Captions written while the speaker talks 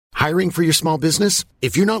Hiring for your small business?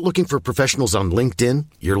 If you're not looking for professionals on LinkedIn,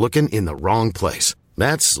 you're looking in the wrong place.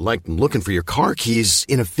 That's like looking for your car keys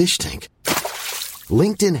in a fish tank.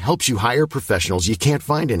 LinkedIn helps you hire professionals you can't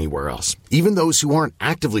find anywhere else, even those who aren't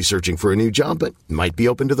actively searching for a new job but might be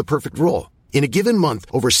open to the perfect role. In a given month,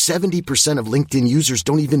 over 70% of LinkedIn users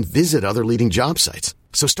don't even visit other leading job sites.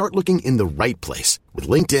 So start looking in the right place. With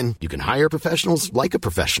LinkedIn, you can hire professionals like a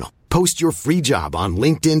professional. Post your free job on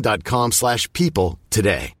linkedin.com/people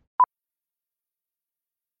today.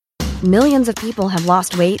 Millions of people have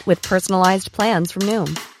lost weight with personalized plans from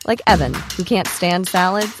Noom. Like Evan, who can't stand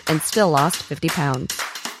salads and still lost 50 pounds.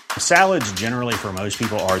 Salads generally for most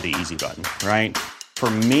people are the easy button, right? For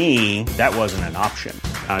me, that wasn't an option.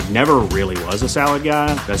 I never really was a salad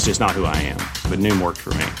guy. That's just not who I am. But Noom worked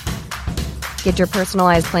for me. Get your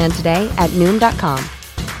personalized plan today at Noom.com.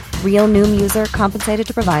 Real Noom user compensated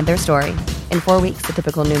to provide their story. In 4 weeks, the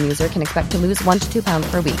typical Noom user can expect to lose 1 to 2 pounds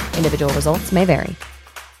per week. Individual results may vary.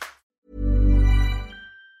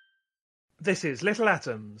 This is Little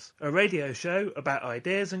Atoms, a radio show about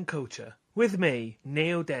ideas and culture. With me,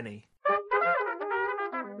 Neil Denny.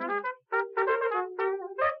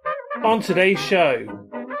 On today's show,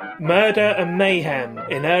 murder and mayhem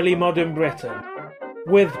in early modern Britain,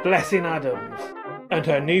 with Blessin Adams, and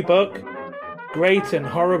her new book, Great and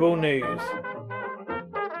Horrible News.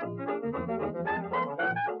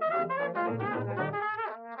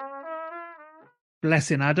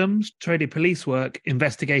 Blessin Adams traded police work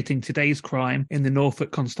investigating today's crime in the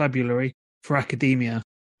Norfolk Constabulary for academia,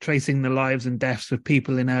 tracing the lives and deaths of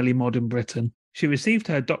people in early modern Britain. She received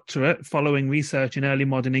her doctorate following research in early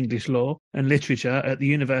modern English law and literature at the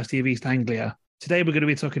University of East Anglia. Today we're going to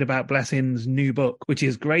be talking about Blessin's new book, which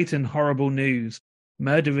is Great and Horrible News,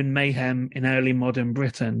 Murder and Mayhem in Early Modern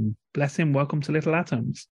Britain. Blessin, welcome to Little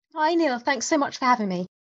Atoms. Hi Neil, thanks so much for having me.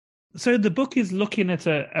 So the book is looking at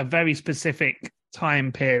a very specific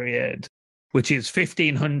time period, which is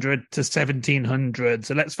 1500 to 1700.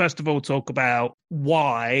 So let's first of all talk about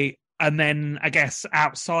why, and then I guess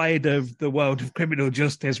outside of the world of criminal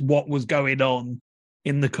justice, what was going on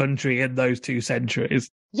in the country in those 2 centuries.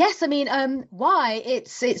 Yes, I mean, why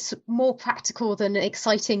it's more practical than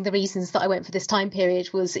exciting. The reasons that I went for this time period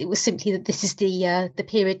was simply that this is the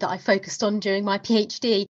period that I focused on during my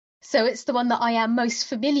PhD. So it's the one that I am most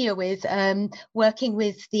familiar with, working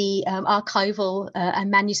with the archival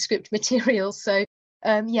and manuscript materials. So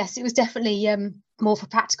yes, it was definitely more for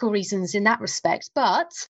practical reasons in that respect.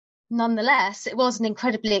 But nonetheless, it was an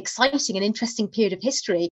incredibly exciting and interesting period of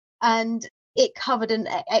history. And it covered an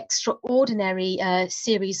extraordinary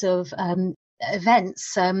series of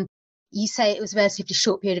events. You say it was a relatively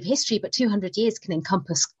short period of history, but 200 years can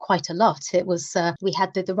encompass quite a lot. It was we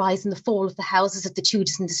had the rise and the fall of the houses of the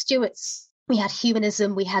Tudors and the Stuarts. We had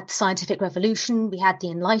humanism, we had the scientific revolution, we had the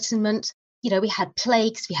Enlightenment. We had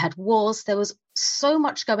plagues, we had wars. There was so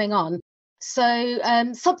much going on. So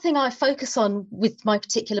something I focus on with my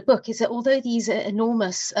particular book is that although these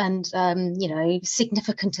enormous and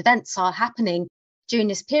significant events are happening during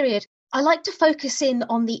this period, I like to focus in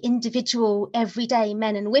on the individual everyday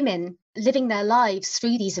men and women living their lives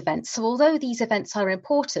through these events. So although these events are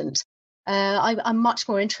important, I'm much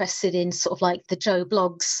more interested in sort of like the Joe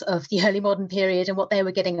Bloggs of the early modern period and what they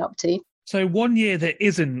were getting up to. So one year that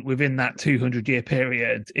isn't within that 200-year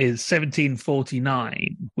period is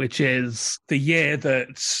 1749, which is the year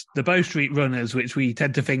that the Bow Street Runners, which we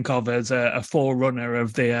tend to think of as a forerunner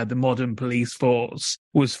of the modern police force,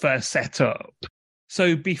 was first set up.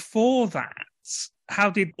 So before that, how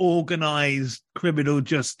did organised criminal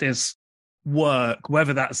justice work,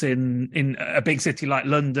 whether that's in a big city like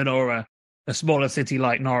London or a smaller city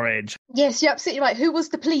like Norwich? Yes, you're absolutely right. Who was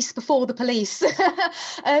the police before the police?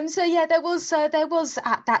 So yeah, there was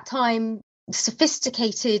at that time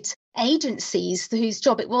sophisticated agencies whose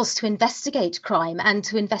job it was to investigate crime and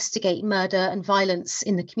to investigate murder and violence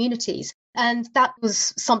in the communities. And that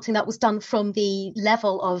was something that was done from the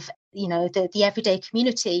level of, the everyday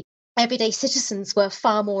community. Everyday citizens were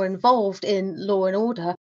far more involved in law and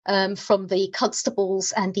order, from the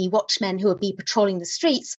constables and the watchmen who would be patrolling the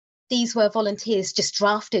streets. These were volunteers just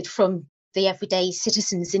drafted from the everyday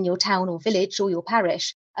citizens in your town or village or your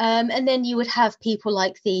parish. And then you would have people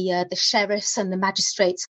like the sheriffs and the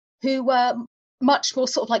magistrates who were much more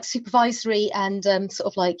sort of like supervisory and sort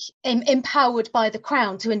of like empowered by the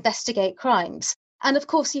crown to investigate crimes. And of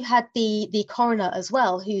course, you had the coroner as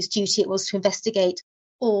well, whose duty it was to investigate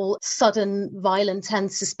all sudden, violent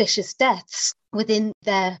and suspicious deaths within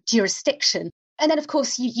their jurisdiction. And then, of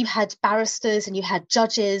course, you had barristers and you had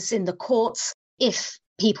judges in the courts. If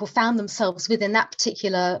people found themselves within that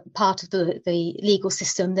particular part of the legal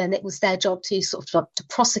system, then it was their job to sort of to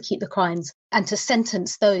prosecute the crimes and to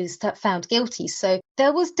sentence those that found guilty. So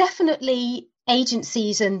there was definitely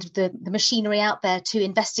agencies and the machinery out there to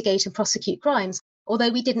investigate and prosecute crimes,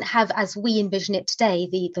 although we didn't have, as we envision it today,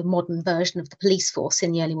 the modern version of the police force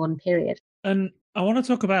in the early modern period. And I want to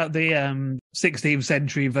talk about the 16th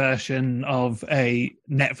century version of a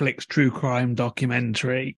Netflix true crime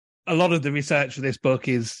documentary. A lot of the research for this book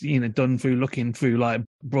is, done through looking through like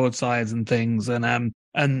broadsides and things. And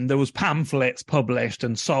there was pamphlets published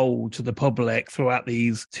and sold to the public throughout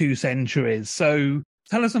these 2 centuries. So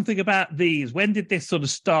tell us something about these. When did this sort of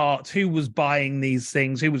start? Who was buying these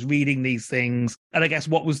things? Who was reading these things? And I guess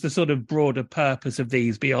what was the sort of broader purpose of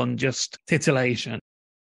these beyond just titillation?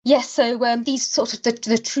 Yes, so these sort of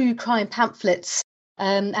the true crime pamphlets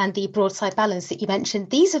and the broadside ballads that you mentioned,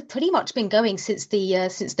 these have pretty much been going since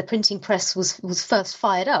the printing press was first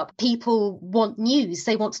fired up. People want news;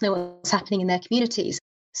 they want to know what's happening in their communities.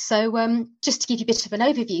 So just to give you a bit of an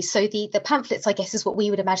overview, so the pamphlets, I guess, is what we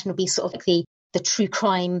would imagine would be sort of like the true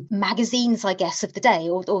crime magazines, I guess, of the day,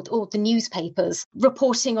 or the newspapers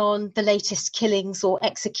reporting on the latest killings or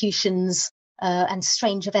executions and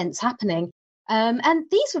strange events happening. And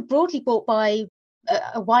these were broadly bought by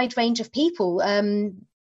a wide range of people.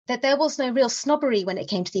 That there was no real snobbery when it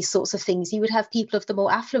came to these sorts of things. You would have people of the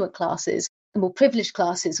more affluent classes, the more privileged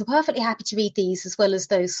classes, who were perfectly happy to read these, as well as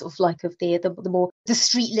those sort of like of the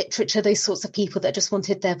street literature, those sorts of people that just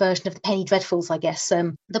wanted their version of the penny dreadfuls, I guess.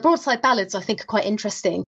 The broadside ballads, I think, are quite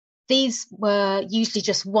interesting. These were usually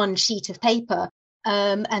just one sheet of paper,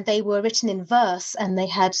 and they were written in verse, and they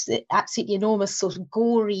had absolutely enormous sort of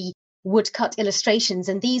gory woodcut illustrations,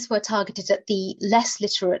 and these were targeted at the less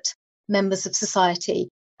literate members of society.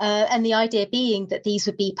 And the idea being that these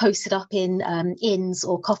would be posted up in inns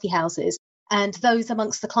or coffee houses, and those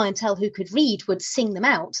amongst the clientele who could read would sing them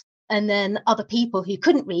out, and then other people who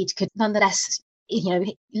couldn't read could nonetheless,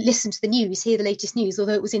 listen to the news, hear the latest news,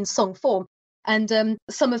 although it was in song form. And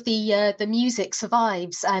some of the music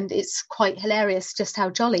survives, and it's quite hilarious just how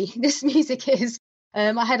jolly this music is.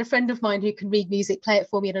 I had a friend of mine who can read music, play it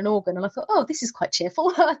for me at an organ, and I thought, oh, this is quite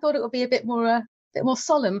cheerful. I thought it would be a bit more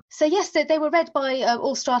solemn. So yes, they were read by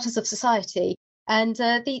all stratas of society, and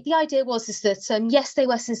the idea was that yes, they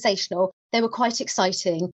were sensational, they were quite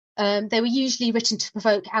exciting. They were usually written to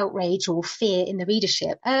provoke outrage or fear in the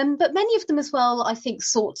readership, but many of them as well, I think,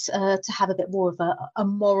 sought to have a bit more of a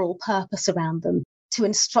moral purpose around them, to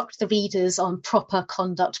instruct the readers on proper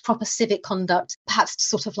conduct, proper civic conduct, perhaps to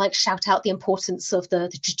sort of like shout out the importance of the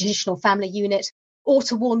traditional family unit, or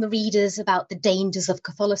to warn the readers about the dangers of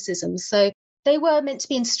Catholicism. So they were meant to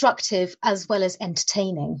be instructive as well as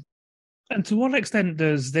entertaining. And to what extent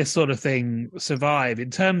does this sort of thing survive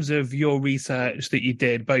in terms of your research that you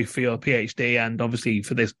did, both for your PhD and obviously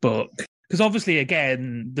for this book? Because obviously,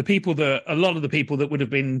 again, a lot of the people that would have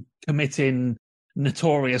been committing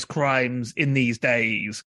notorious crimes in these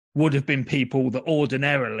days would have been people that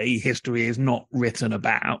ordinarily history is not written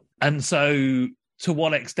about. And so to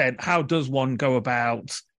what extent, how does one go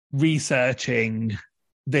about researching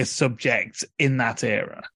this subject in that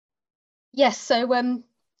era? Yes, so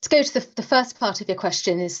to go to the first part of your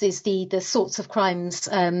question is the sorts of crimes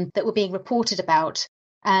that were being reported about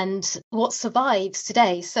and what survives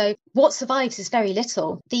today. So what survives is very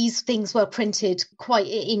little. These things were printed quite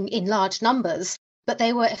in large numbers, but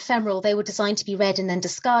they were ephemeral. They were designed to be read and then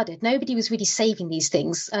discarded. Nobody was really saving these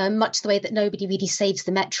things, much the way that nobody really saves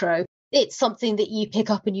the Metro. It's something that you pick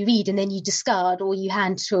up and you read and then you discard or you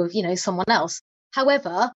hand to someone else.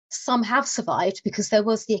 However, some have survived because there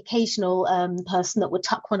was the occasional person that would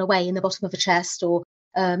tuck one away in the bottom of a chest, or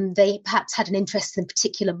they perhaps had an interest in a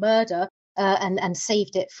particular murder and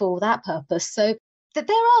saved it for that purpose. So that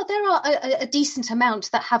there are a decent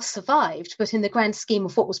amount that have survived, but in the grand scheme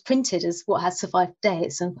of what was printed as what has survived today,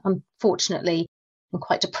 it's unfortunately and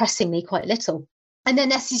quite depressingly quite little. And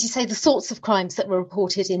then, as you say, the sorts of crimes that were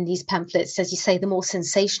reported in these pamphlets, as you say, the more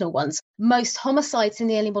sensational ones. Most homicides in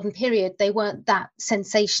the early modern period, they weren't that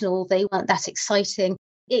sensational, they weren't that exciting.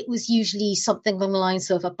 It was usually something along the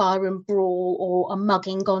lines of a barroom brawl or a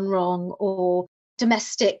mugging gone wrong or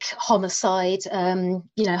domestic homicide,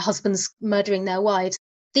 husbands murdering their wives.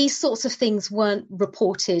 These sorts of things weren't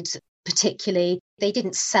reported particularly. They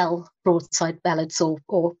didn't sell broadside ballads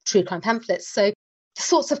or true crime pamphlets. So the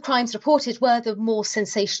sorts of crimes reported were the more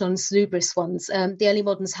sensational and salubrious ones. The early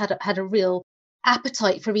moderns had a real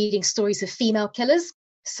appetite for reading stories of female killers.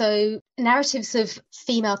 So narratives of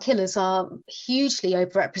female killers are hugely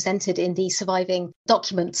overrepresented in the surviving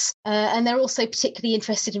documents. And they're also particularly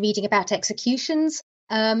interested in reading about executions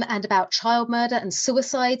and about child murder and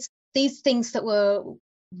suicides. These things that were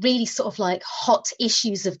really sort of like hot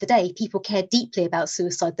issues of the day. People cared deeply about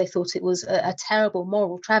suicide. They thought it was a terrible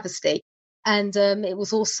moral travesty. And it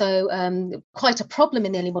was also quite a problem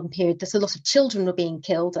in the early modern period that a lot of children were being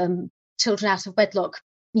killed, children out of wedlock,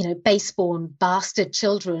 base-born bastard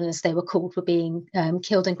children, as they were called, were being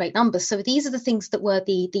killed in great numbers. So these are the things that were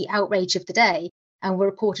the outrage of the day and were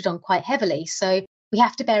reported on quite heavily. So we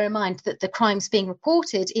have to bear in mind that the crimes being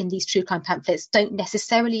reported in these true crime pamphlets don't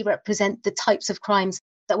necessarily represent the types of crimes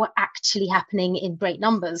that were actually happening in great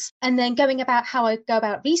numbers. And then going about how I go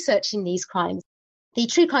about researching these crimes, the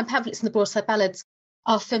true crime pamphlets and the broadside ballads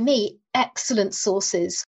are, for me, excellent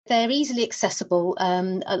sources. They're easily accessible.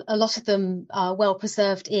 A lot of them are well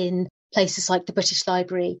preserved in places like the British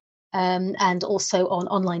Library and also on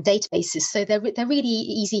online databases. So they're really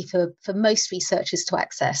easy for most researchers to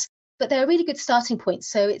access. But they're a really good starting point.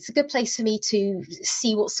 So it's a good place for me to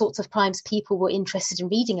see what sorts of crimes people were interested in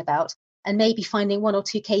reading about, and maybe finding one or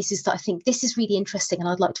two cases that I think this is really interesting and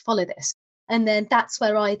I'd like to follow this. And then that's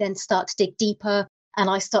where I then start to dig deeper, and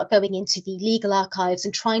I start going into the legal archives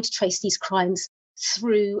and trying to trace these crimes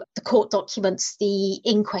through the court documents, the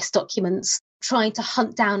inquest documents, trying to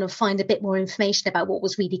hunt down and find a bit more information about what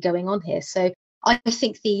was really going on here. So I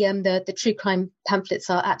think the true crime pamphlets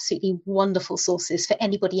are absolutely wonderful sources for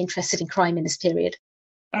anybody interested in crime in this period.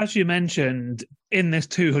 As you mentioned, in this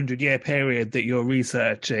 200-year period that you're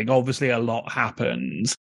researching, obviously a lot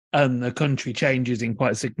happens and the country changes in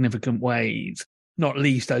quite significant ways, not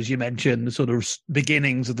least, as you mentioned, the sort of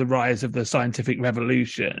beginnings of the rise of the scientific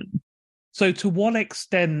revolution. So to what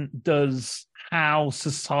extent does how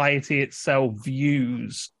society itself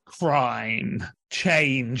views crime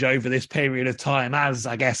change over this period of time as,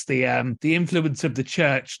 I guess, the influence of the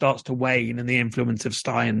church starts to wane and the influence of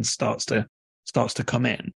science starts to come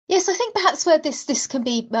in? Yes, I think perhaps where this can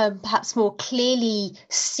be perhaps more clearly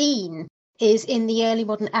seen is in the early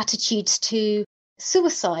modern attitudes to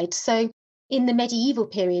suicide. So in the medieval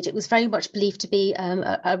period, it was very much believed to be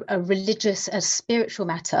a religious, a spiritual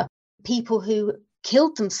matter. People who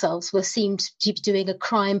killed themselves were seemed to be doing a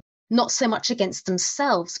crime not so much against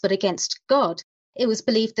themselves, but against God. It was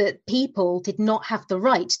believed that people did not have the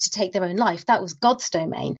right to take their own life. That was God's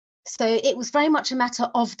domain. So it was very much a matter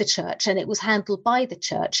of the church, and it was handled by the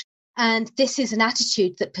church. And this is an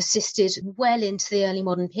attitude that persisted well into the early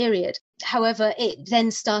modern period. However, it then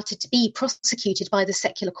started to be prosecuted by the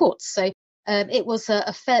secular courts. So it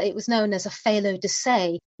was known as a felo de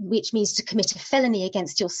se, which means to commit a felony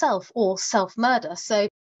against yourself or self-murder. So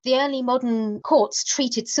the early modern courts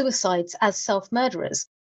treated suicides as self-murderers.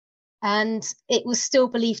 And it was still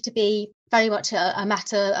believed to be very much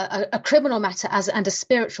a criminal matter and a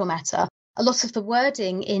spiritual matter. A lot of the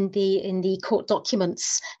wording in the court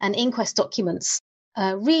documents and inquest documents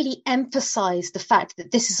really emphasized the fact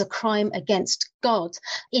that this is a crime against God,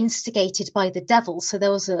 instigated by the devil. So there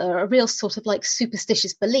was a real sort of like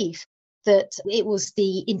superstitious belief that it was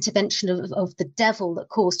the intervention of the devil that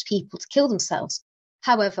caused people to kill themselves.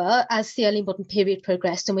 However, as the early modern period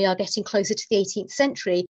progressed and we are getting closer to the 18th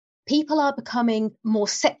century, people are becoming more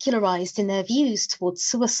secularized in their views towards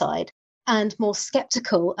suicide and more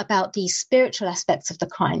skeptical about the spiritual aspects of the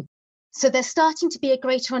crime. So there's starting to be a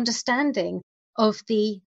greater understanding of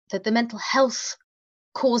the mental health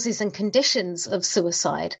causes and conditions of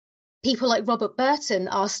suicide. People like Robert Burton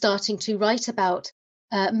are starting to write about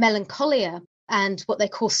melancholia and what they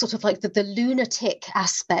call sort of like the lunatic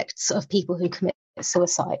aspects of people who commit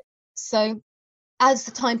suicide. So as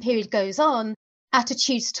the time period goes on,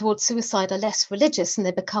 attitudes towards suicide are less religious and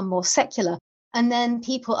they become more secular. And then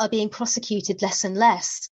people are being prosecuted less and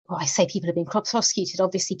less. Well, I say people are being prosecuted.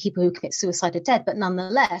 Obviously, people who commit suicide are dead, but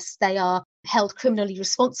nonetheless, they are held criminally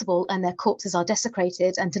responsible and their corpses are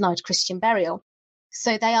desecrated and denied Christian burial.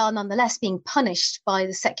 So they are nonetheless being punished by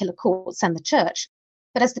the secular courts and the church.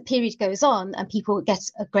 But as the period goes on and people get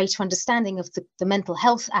a greater understanding of the mental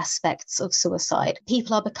health aspects of suicide,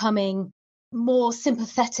 people are becoming more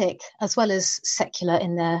sympathetic as well as secular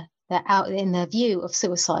in their view of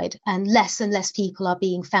suicide, and less people are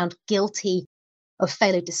being found guilty of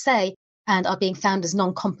felo de se and are being found as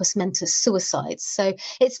non compos mentis suicides. So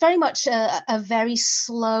it's very much a very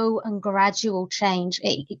slow and gradual change,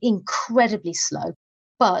 incredibly slow.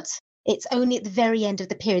 But it's only at the very end of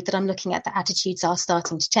the period that I'm looking at the attitudes are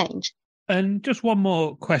starting to change. And just one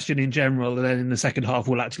more question in general, and then in the second half,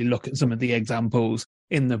 we'll actually look at some of the examples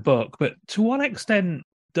in the book. But to what extent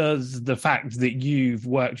does the fact that you've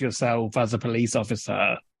worked yourself as a police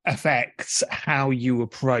officer affect how you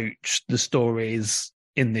approach the stories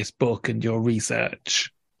in this book and your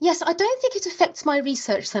research? Yes, I don't think it affects my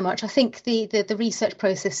research so much. I think the research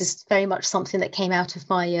process is very much something that came out of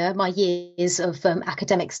my years of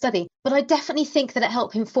academic study. But I definitely think that it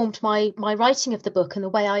helped informed my writing of the book and the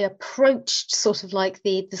way I approached sort of like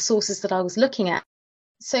the sources that I was looking at.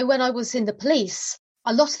 So when I was in the police,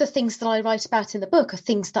 a lot of the things that I write about in the book are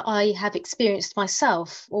things that I have experienced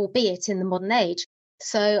myself, albeit in the modern age.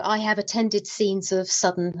 So I have attended scenes of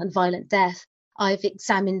sudden and violent death. I've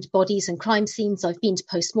examined bodies and crime scenes. I've been to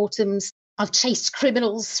postmortems. I've chased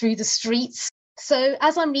criminals through the streets. So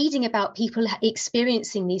as I'm reading about people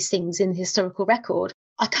experiencing these things in the historical record,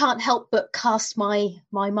 I can't help but cast my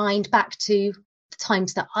mind back to the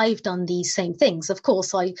times that I've done these same things. Of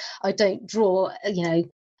course, I don't draw,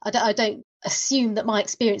 I don't assume that my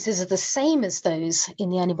experiences are the same as those in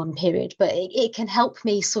the early modern period, but it can help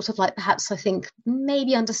me sort of like perhaps I think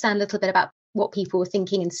maybe understand a little bit about what people were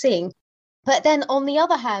thinking and seeing. But then on the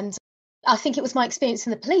other hand, I think it was my experience in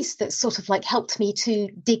the police that sort of like helped me to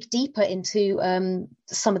dig deeper into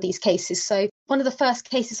some of these cases. So one of the first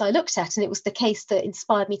cases I looked at, and it was the case that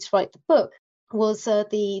inspired me to write the book, was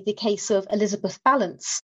the case of Elizabeth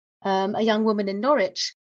Balance, a young woman in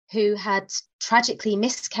Norwich who had tragically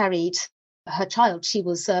miscarried her child. She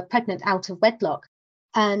was pregnant out of wedlock.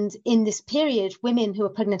 And in this period, women who were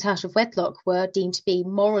pregnant out of wedlock were deemed to be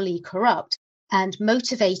morally corrupt and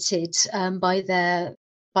motivated by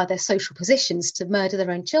their social positions to murder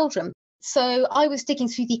their own children. So I was digging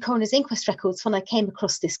through the coroner's inquest records when I came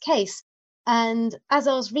across this case. And as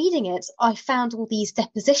I was reading it, I found all these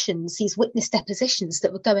depositions, these witness depositions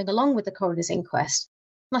that were going along with the coroner's inquest.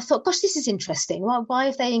 And I thought, gosh, this is interesting. Why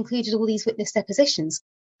have they included all these witness depositions?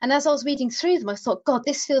 And as I was reading through them, I thought, God,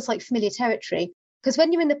 this feels like familiar territory. Because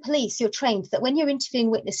when you're in the police, you're trained that when you're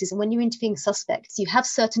interviewing witnesses and when you're interviewing suspects, you have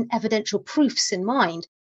certain evidential proofs in mind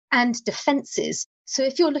and defences. So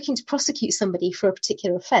if you're looking to prosecute somebody for a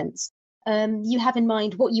particular offence, you have in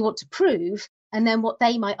mind what you want to prove and then what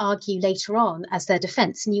they might argue later on as their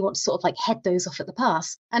defence. And you want to sort of like head those off at the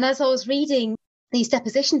pass. And as I was reading these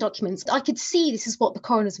deposition documents, I could see this is what the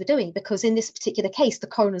coroners were doing, because in this particular case, the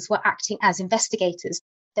coroners were acting as investigators.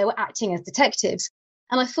 They were acting as detectives.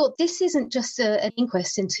 And I thought, this isn't just an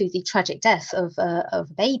inquest into the tragic death of a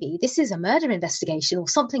baby. This is a murder investigation or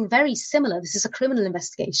something very similar. This is a criminal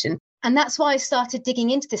investigation. And that's why I started digging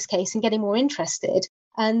into this case and getting more interested.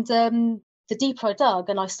 And the deeper I dug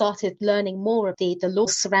and I started learning more of the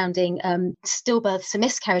laws surrounding stillbirths and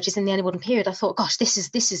miscarriages in the early modern period, I thought, gosh, this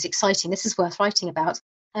is exciting. This is worth writing about.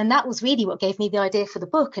 And that was really what gave me the idea for the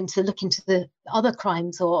book, and to look into the other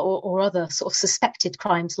crimes or other sort of suspected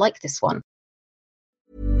crimes like this one.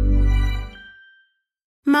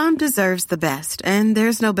 Mom deserves the best, and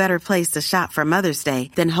there's no better place to shop for Mother's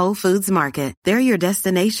Day than Whole Foods Market. They're your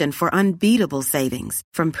destination for unbeatable savings,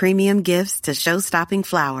 from premium gifts to show-stopping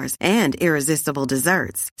flowers and irresistible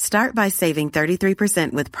desserts. Start by saving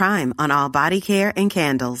 33% with Prime on all body care and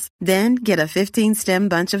candles. Then get a 15-stem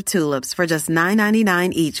bunch of tulips for just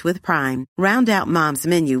 $9.99 each with Prime. Round out Mom's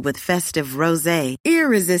menu with festive rosé,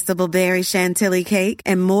 irresistible berry chantilly cake,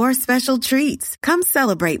 and more special treats. Come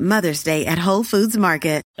celebrate Mother's Day at Whole Foods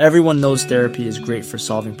Market. Everyone knows therapy is great for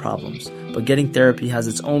solving problems, but getting therapy has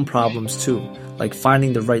its own problems too, like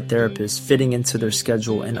finding the right therapist, fitting into their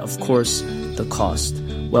schedule, and of course, the cost.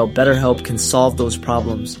 Well, BetterHelp can solve those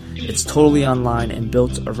problems. It's totally online and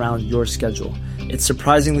built around your schedule. It's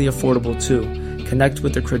surprisingly affordable too. Connect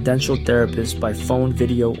with a credentialed therapist by phone,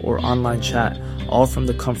 video, or online chat, all from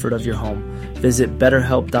the comfort of your home. Visit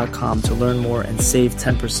BetterHelp.com to learn more and save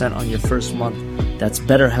 10% on your first month. That's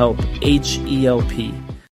BetterHelp, H-E-L-P.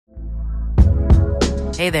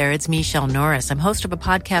 Hey there, it's Michelle Norris. I'm host of a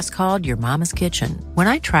podcast called Your Mama's Kitchen. When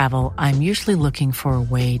I travel, I'm usually looking for a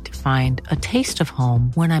way to find a taste of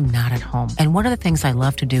home when I'm not at home. And one of the things I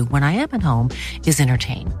love to do when I am at home is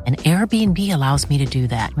entertain. And Airbnb allows me to do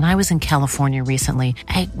that. When I was in California recently,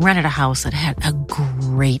 I rented a house that had a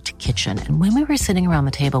great kitchen. And when we were sitting around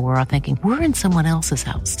the table, we were all thinking, we're in someone else's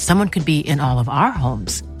house. Someone could be in all of our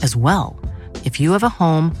homes as well. If you have a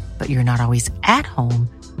home, but you're not always at home,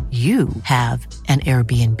 you have an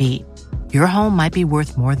Airbnb. Your home might be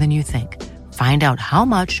worth more than you think. Find out how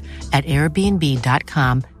much at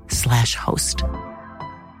airbnb.com/host.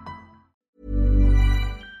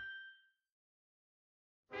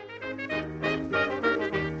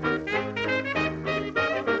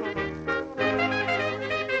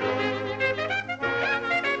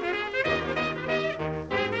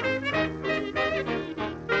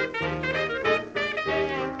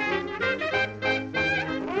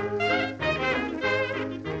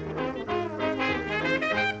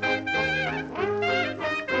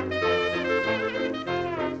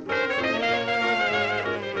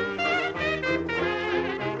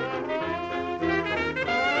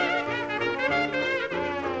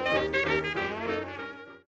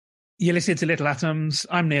 You're listening to Little Atoms.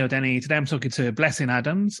 I'm Neil Denny. Today I'm talking to Blessin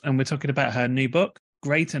Adams, and we're talking about her new book,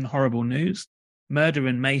 Great and Horrible News, Murder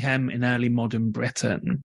and Mayhem in Early Modern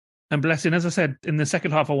Britain. And Blessin, as I said, in the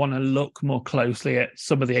second half, I want to look more closely at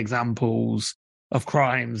some of the examples of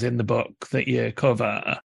crimes in the book that you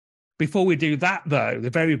cover. Before we do that, though, the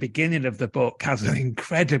very beginning of the book has an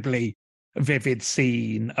incredibly vivid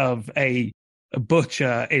scene of a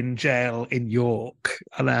butcher in jail in York.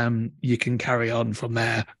 And you can carry on from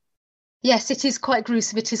there. Yes, it is quite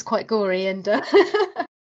gruesome. It is quite gory. And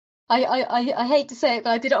I hate to say it,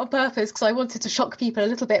 but I did it on purpose because I wanted to shock people a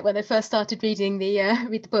little bit when they first started reading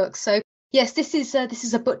the book. So, yes, this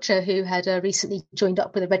is a butcher who had recently joined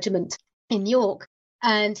up with a regiment in York.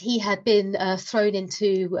 And he had been thrown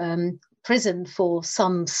into prison for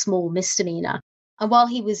some small misdemeanor. And while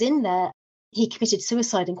he was in there, he committed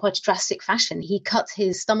suicide in quite a drastic fashion. He cut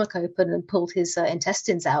his stomach open and pulled his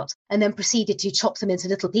intestines out and then proceeded to chop them into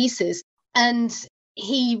little pieces. And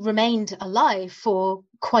he remained alive for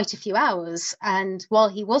quite a few hours. And while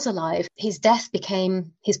he was alive, his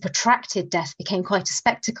protracted death became quite a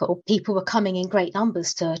spectacle. People were coming in great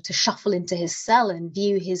numbers to shuffle into his cell and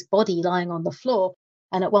view his body lying on the floor.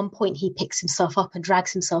 And at one point, he picks himself up and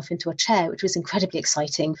drags himself into a chair, which was incredibly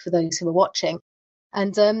exciting for those who were watching.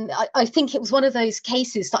 And I think it was one of those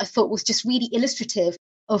cases that I thought was just really illustrative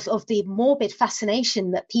of the morbid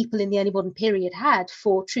fascination that people in the early modern period had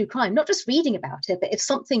for true crime, not just reading about it, but if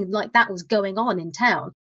something like that was going on in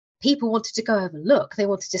town, people wanted to go have a look. They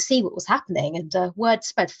wanted to see what was happening, and word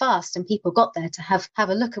spread fast, and people got there to have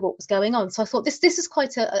a look at what was going on. So I thought this is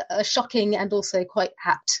quite a shocking and also quite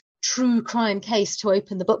apt true crime case to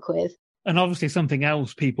open the book with. And obviously something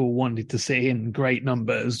else people wanted to see in great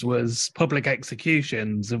numbers was public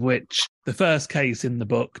executions, of which the first case in the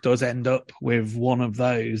book does end up with one of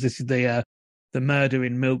those. This is the murder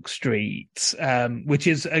in Milk Street, which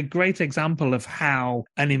is a great example of how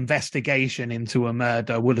an investigation into a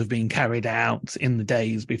murder would have been carried out in the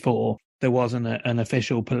days before there wasn't an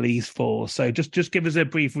official police force. So just give us a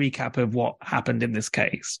brief recap of what happened in this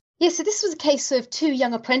case. Yeah, so this was a case of two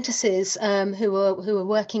young apprentices who were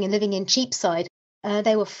working and living in Cheapside.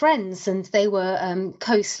 They were friends and they were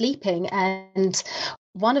co-sleeping, and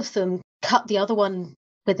one of them cut the other one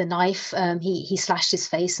with a knife. He slashed his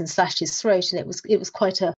face and slashed his throat, and it was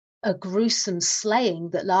quite a gruesome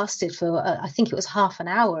slaying that lasted for I think it was half an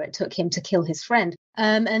hour. It took him to kill his friend,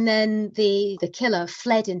 and then the killer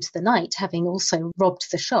fled into the night, having also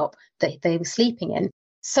robbed the shop that they were sleeping in.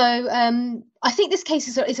 So I think this case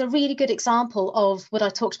is a really good example of what I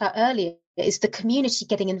talked about earlier, is the community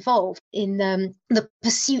getting involved in the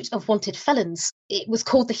pursuit of wanted felons. It was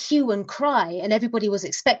called the hue and cry, and everybody was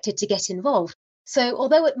expected to get involved. So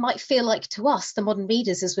although it might feel like to us, the modern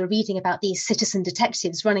readers, as we're reading about these citizen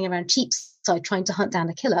detectives running around Cheapside trying to hunt down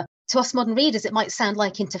a killer, to us modern readers, it might sound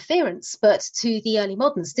like interference, but to the early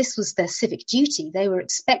moderns, this was their civic duty. They were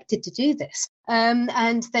expected to do this.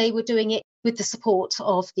 And they were doing it with the support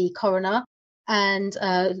of the coroner and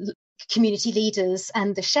community leaders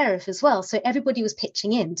and the sheriff as well. So everybody was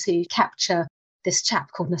pitching in to capture this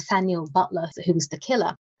chap called Nathaniel Butler, who was the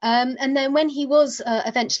killer. And then when he was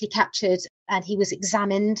eventually captured and he was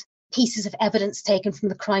examined, pieces of evidence taken from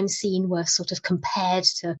the crime scene were sort of compared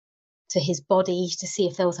to his body to see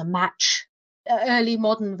if there was a match, early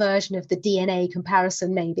modern version of the DNA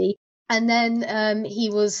comparison maybe. And then he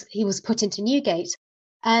was put into Newgate.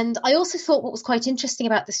 And I also thought what was quite interesting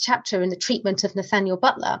about this chapter and the treatment of Nathaniel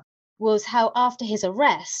Butler was how after his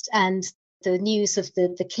arrest and the news of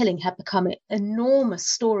the killing had become an enormous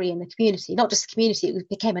story in the community, not just the community, it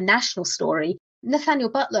became a national story. Nathaniel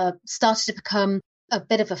Butler started to become a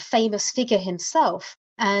bit of a famous figure himself.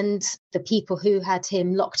 And the people who had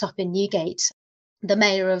him locked up in Newgate, the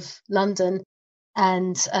mayor of London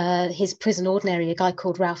and his prison ordinary, a guy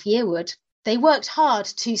called Ralph Yearwood, they worked hard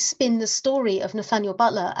to spin the story of Nathaniel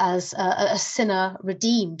Butler as a sinner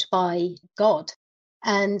redeemed by God.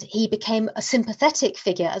 And he became a sympathetic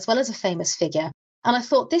figure as well as a famous figure. And I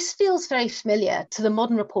thought this feels very familiar to the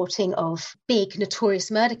modern reporting of big notorious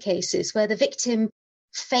murder cases where the victim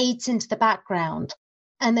fades into the background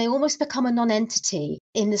and they almost become a non-entity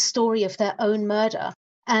in the story of their own murder.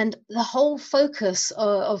 And the whole focus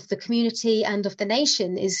of the community and of the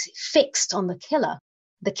nation is fixed on the killer.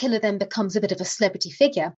 The killer then becomes a bit of a celebrity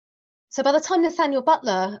figure. So by the time Nathaniel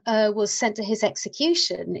Butler was sent to his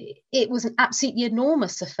execution, it was an absolutely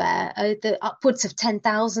enormous affair. The upwards of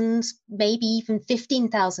 10,000, maybe even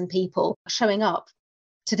 15,000 people showing up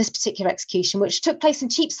to this particular execution, which took place in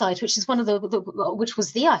Cheapside, which is one of I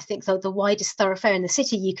think, the widest thoroughfare in the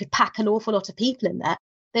city. You could pack an awful lot of people in there.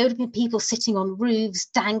 There would have been people sitting on roofs,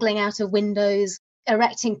 dangling out of windows,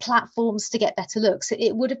 erecting platforms to get better looks.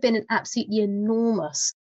 It would have been an absolutely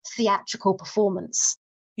enormous theatrical performance.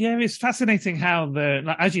 Yeah, it's fascinating how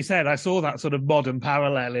as you said, I saw that sort of modern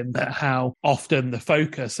parallel in that how often the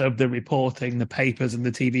focus of the reporting, the papers and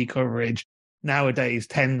the TV coverage nowadays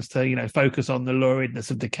tends to, focus on the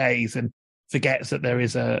luridness of the case and forgets that there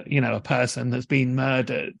is a person that's been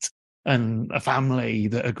murdered and a family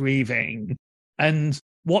that are grieving. And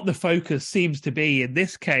what the focus seems to be in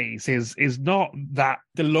this case is not that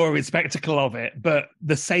the lurid spectacle of it, but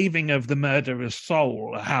the saving of the murderer's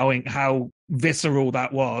soul, how visceral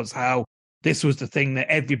that was, how this was the thing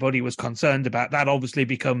that everybody was concerned about. That obviously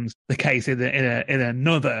becomes the case in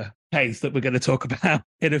another case that we're going to talk about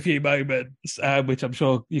in a few moments, which I'm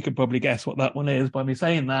sure you can probably guess what that one is by me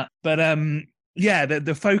saying that. But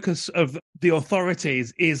the focus of the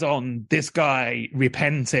authorities is on this guy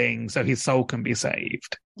repenting so his soul can be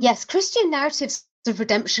saved. Yes, Christian narratives of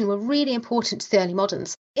redemption were really important to the early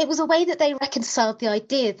moderns. It was a way that they reconciled the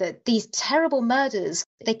idea that these terrible murders,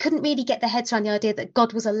 they couldn't really get their heads around the idea that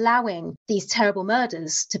God was allowing these terrible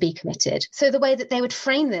murders to be committed. So the way that they would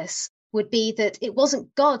frame this would be that it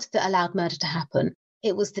wasn't God that allowed murder to happen.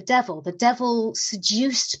 It was the devil. The devil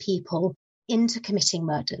seduced people into committing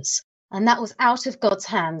murders. And that was out of God's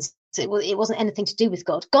hands. It wasn't anything to do with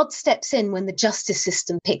God. God steps in when the justice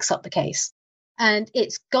system picks up the case. And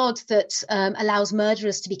it's God that allows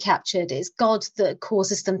murderers to be captured. It's God that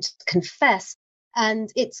causes them to confess. And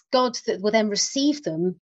it's God that will then receive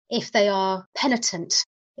them if they are penitent,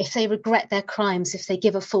 if they regret their crimes, if they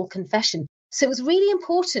give a full confession. So it was really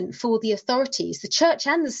important for the authorities, the church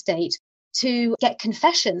and the state, to get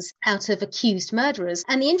confessions out of accused murderers.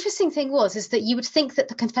 And the interesting thing is that you would think that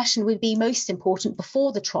the confession would be most important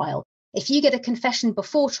before the trial. If you get a confession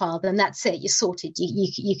before trial, then that's it, you're sorted.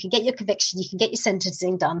 You can get your conviction, you can get your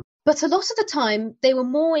sentencing done. But a lot of the time, they were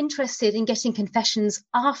more interested in getting confessions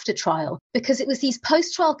after trial, because it was these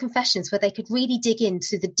post-trial confessions where they could really dig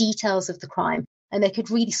into the details of the crime. And they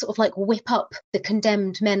could really sort of like whip up the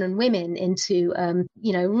condemned men and women into,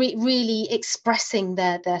 really expressing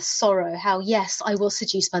their sorrow, how, yes, I was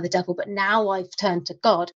seduced by the devil, but now I've turned to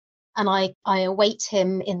God and I await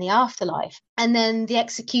him in the afterlife. And then the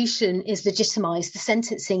execution is legitimized, the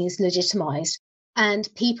sentencing is legitimized, and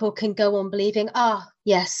people can go on believing,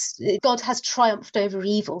 yes, God has triumphed over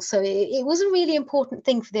evil. So it was a really important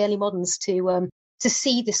thing for the early moderns to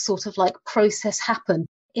see this sort of like process happen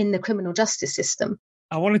in the criminal justice system.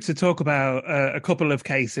 I wanted to talk about a couple of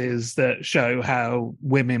cases that show how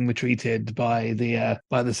women were treated by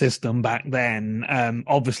the system back then.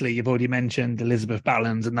 Obviously, you've already mentioned Elizabeth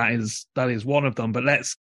Ballons, and that is one of them. But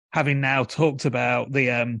having now talked about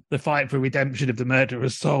the fight for redemption of the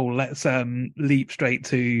murderer's soul, let's leap straight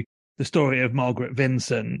to the story of Margaret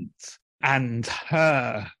Vincent and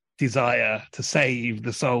her desire to save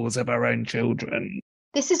the souls of her own children.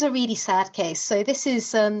 This is a really sad case. So this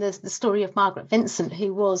is the story of Margaret Vincent,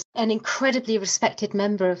 who was an incredibly respected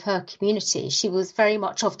member of her community. She was very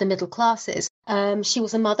much of the middle classes. She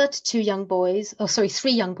was a mother to 3 young boys.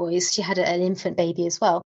 She had an infant baby as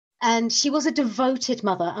well. And she was a devoted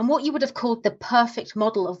mother and what you would have called the perfect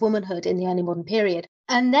model of womanhood in the early modern period.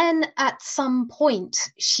 And then at some point,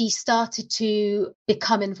 she started to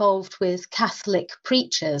become involved with Catholic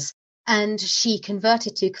preachers. And she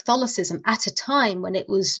converted to Catholicism at a time when it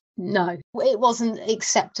wasn't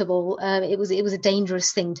acceptable. It was a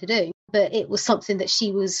dangerous thing to do, but it was something that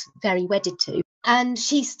she was very wedded to. And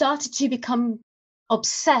she started to become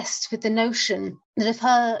obsessed with the notion that if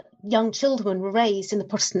her young children were raised in the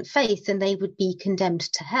Protestant faith, then they would be condemned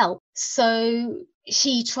to hell. So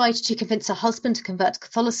she tried to convince her husband to convert to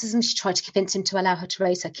Catholicism. She tried to convince him to allow her to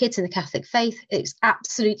raise her kids in the Catholic faith. It was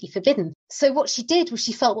absolutely forbidden. So what she did was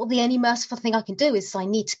she felt, well, the only merciful thing I can do is I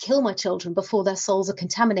need to kill my children before their souls are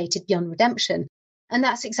contaminated beyond redemption. And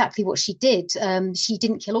that's exactly what she did. She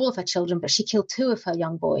didn't kill all of her children, but she killed 2 of her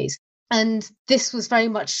young boys. And this was very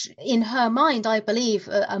much, in her mind, I believe,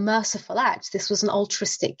 a merciful act. This was an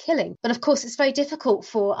altruistic killing. But of course, it's very difficult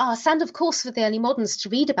for us, and of course for the early moderns, to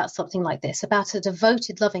read about something like this, about a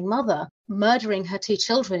devoted, loving mother murdering her 2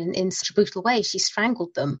 children in such a brutal way. She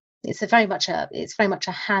strangled them. It's very much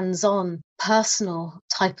a hands-on, personal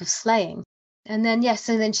type of slaying. And then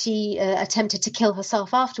she attempted to kill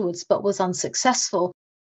herself afterwards, but was unsuccessful.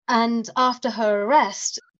 And after her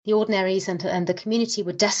arrest, the ordinaries and the community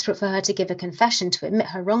were desperate for her to give a confession, to admit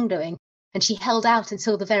her wrongdoing. And she held out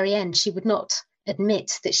until the very end. She would not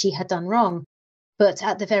admit that she had done wrong. But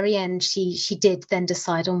at the very end, she did then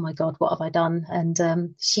decide, oh my God, what have I done?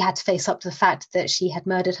 And she had to face up to the fact that she had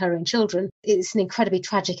murdered her own children. It's an incredibly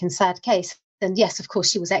tragic and sad case. then yes, of course,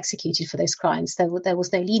 she was executed for those crimes. There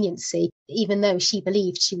was no leniency, even though she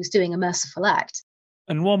believed she was doing a merciful act.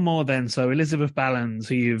 And one more then. So Elizabeth Ballins,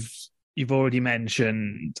 who you've already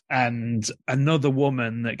mentioned, and another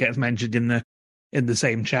woman that gets mentioned in the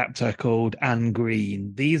same chapter called Anne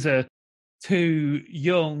Green. These are two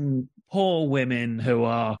young, poor women who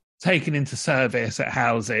are taken into service at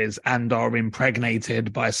houses and are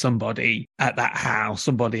impregnated by somebody at that house,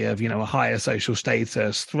 somebody of, a higher social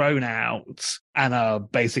status, thrown out, and are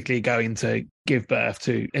basically going to give birth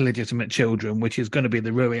to illegitimate children, which is going to be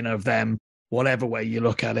the ruin of them, whatever way you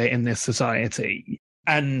look at it in this society.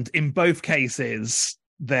 And in both cases,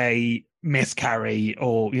 they miscarry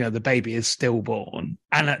or, the baby is stillborn.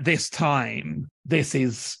 And at this time, this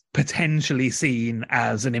is potentially seen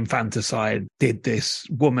as an infanticide. Did this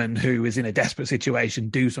woman who is in a desperate situation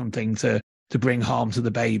do something to bring harm to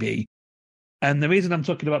the baby? And the reason I'm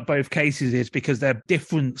talking about both cases is because they're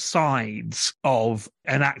different sides of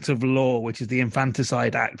an act of law, which is the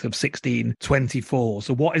Infanticide Act of 1624.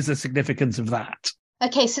 So what is the significance of that?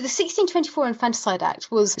 Okay, so the 1624 Infanticide Act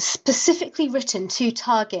was specifically written to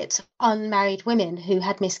target unmarried women who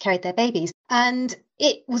had miscarried their babies. And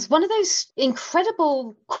it was one of those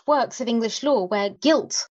incredible quirks of English law where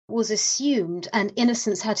guilt was assumed and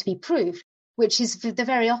innocence had to be proved, which is the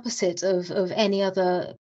very opposite of any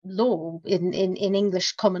other law in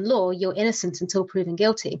English common law. You're innocent until proven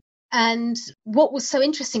guilty. And what was so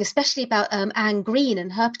interesting, especially about Anne Green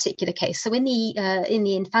and her particular case, so in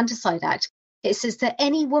the Infanticide Act, it says that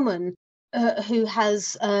any woman who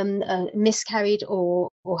has miscarried or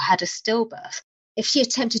had a stillbirth, if she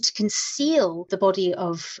attempted to conceal the body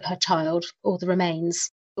of her child or the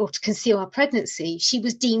remains, or to conceal her pregnancy, she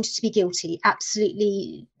was deemed to be guilty.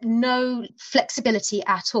 Absolutely no flexibility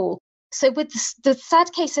at all. So with the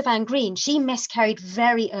sad case of Anne Green, she miscarried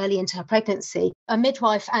very early into her pregnancy. A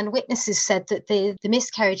midwife and witnesses said that the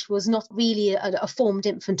miscarriage was not really a formed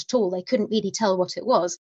infant at all. They couldn't really tell what it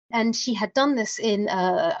was. And she had done this in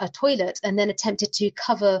a toilet and then attempted to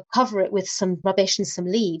cover it with some rubbish and some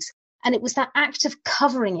leaves. And it was that act of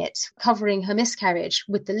covering her miscarriage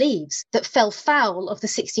with the leaves, that fell foul of the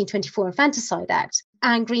 1624 Infanticide Act.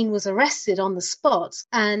 Anne Green was arrested on the spot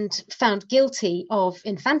and found guilty of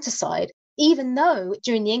infanticide, even though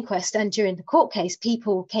during the inquest and during the court case,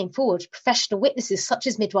 people came forward, professional witnesses such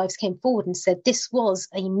as midwives came forward and said this was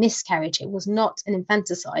a miscarriage. It was not an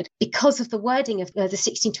infanticide. Because of the wording of the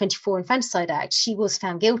 1624 Infanticide Act, she was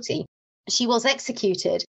found guilty. She was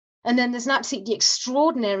executed. And then there's an absolutely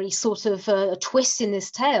extraordinary sort of twist in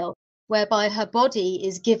this tale, whereby her body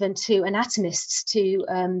is given to anatomists to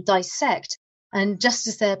dissect. And just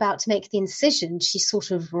as they're about to make the incision, she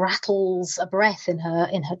sort of rattles a breath in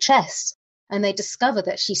her chest. And they discover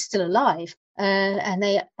that she's still alive, and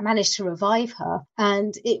they manage to revive her.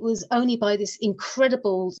 And it was only by this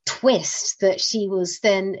incredible twist that she was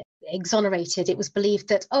then exonerated. It was believed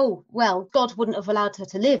that, oh, well, God wouldn't have allowed her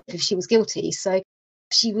to live if she was guilty. So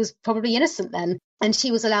she was probably innocent then. And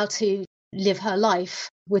she was allowed to live her life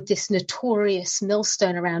with this notorious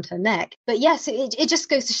millstone around her neck. But yes, it just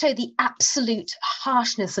goes to show the absolute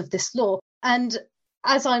harshness of this law. And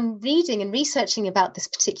as I'm reading and researching about this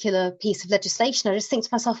particular piece of legislation, I just think to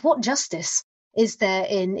myself, what justice is there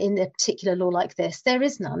in a particular law like this? There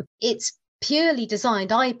is none. It's purely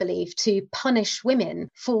designed, I believe, to punish women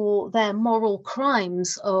for their moral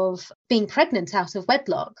crimes of being pregnant out of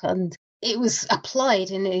wedlock. And it was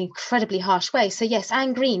applied in an incredibly harsh way. So yes,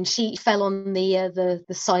 Anne Green, she fell on the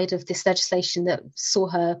side of this legislation that saw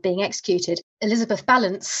her being executed. Elizabeth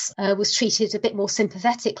Ballins was treated a bit more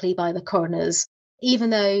sympathetically by the coroners.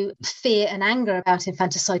 Even though fear and anger about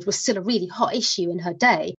infanticide was still a really hot issue in her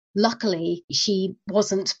day, luckily she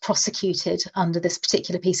wasn't prosecuted under this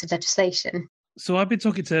particular piece of legislation. So I've been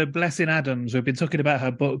talking to Blessin Adams. We've been talking about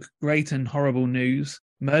her book, Great and Horrible News,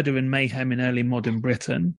 Murder and Mayhem in Early Modern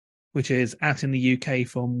Britain, which is out in the UK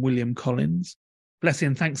from William Collins.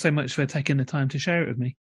 Blessin, thanks so much for taking the time to share it with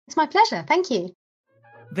me. It's my pleasure. Thank you.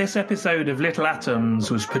 This episode of Little Atoms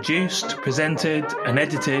was produced, presented and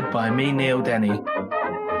edited by me, Neil Denny.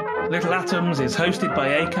 Little Atoms is hosted by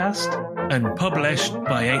Acast and published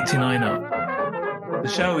by 89Up. The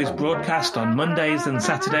show is broadcast on Mondays and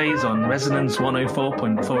Saturdays on Resonance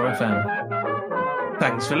 104.4 FM.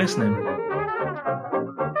 Thanks for listening.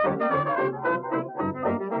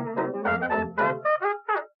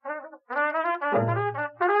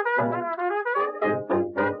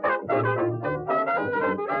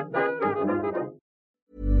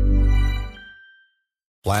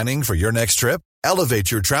 Planning for your next trip?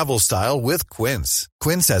 Elevate your travel style with Quince.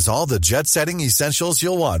 Quince has all the jet-setting essentials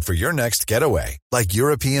you'll want for your next getaway, like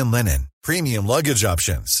European linen, premium luggage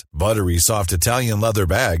options, buttery soft Italian leather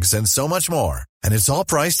bags, and so much more. And it's all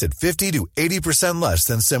priced at 50 to 80% less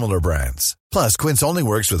than similar brands. Plus, Quince only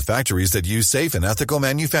works with factories that use safe and ethical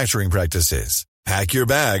manufacturing practices. Pack your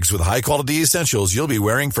bags with high-quality essentials you'll be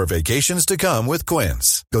wearing for vacations to come with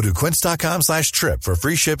Quince. Go to quince.com/trip for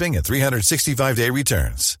free shipping and 365-day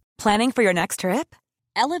returns. Planning for your next trip?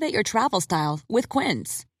 Elevate your travel style with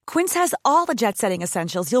Quince. Quince has all the jet-setting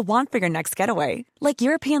essentials you'll want for your next getaway, like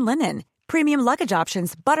European linen, premium luggage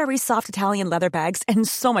options, buttery soft Italian leather bags, and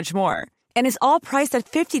so much more. And is all priced at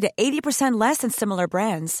 50 to 80% less than similar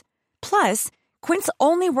brands. Plus, Quince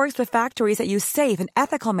only works with factories that use safe and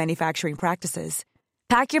ethical manufacturing practices.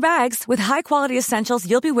 Pack your bags with high-quality essentials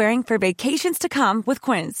you'll be wearing for vacations to come with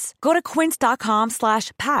Quince. Go to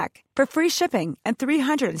quince.com/pack for free shipping and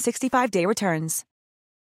 365-day returns.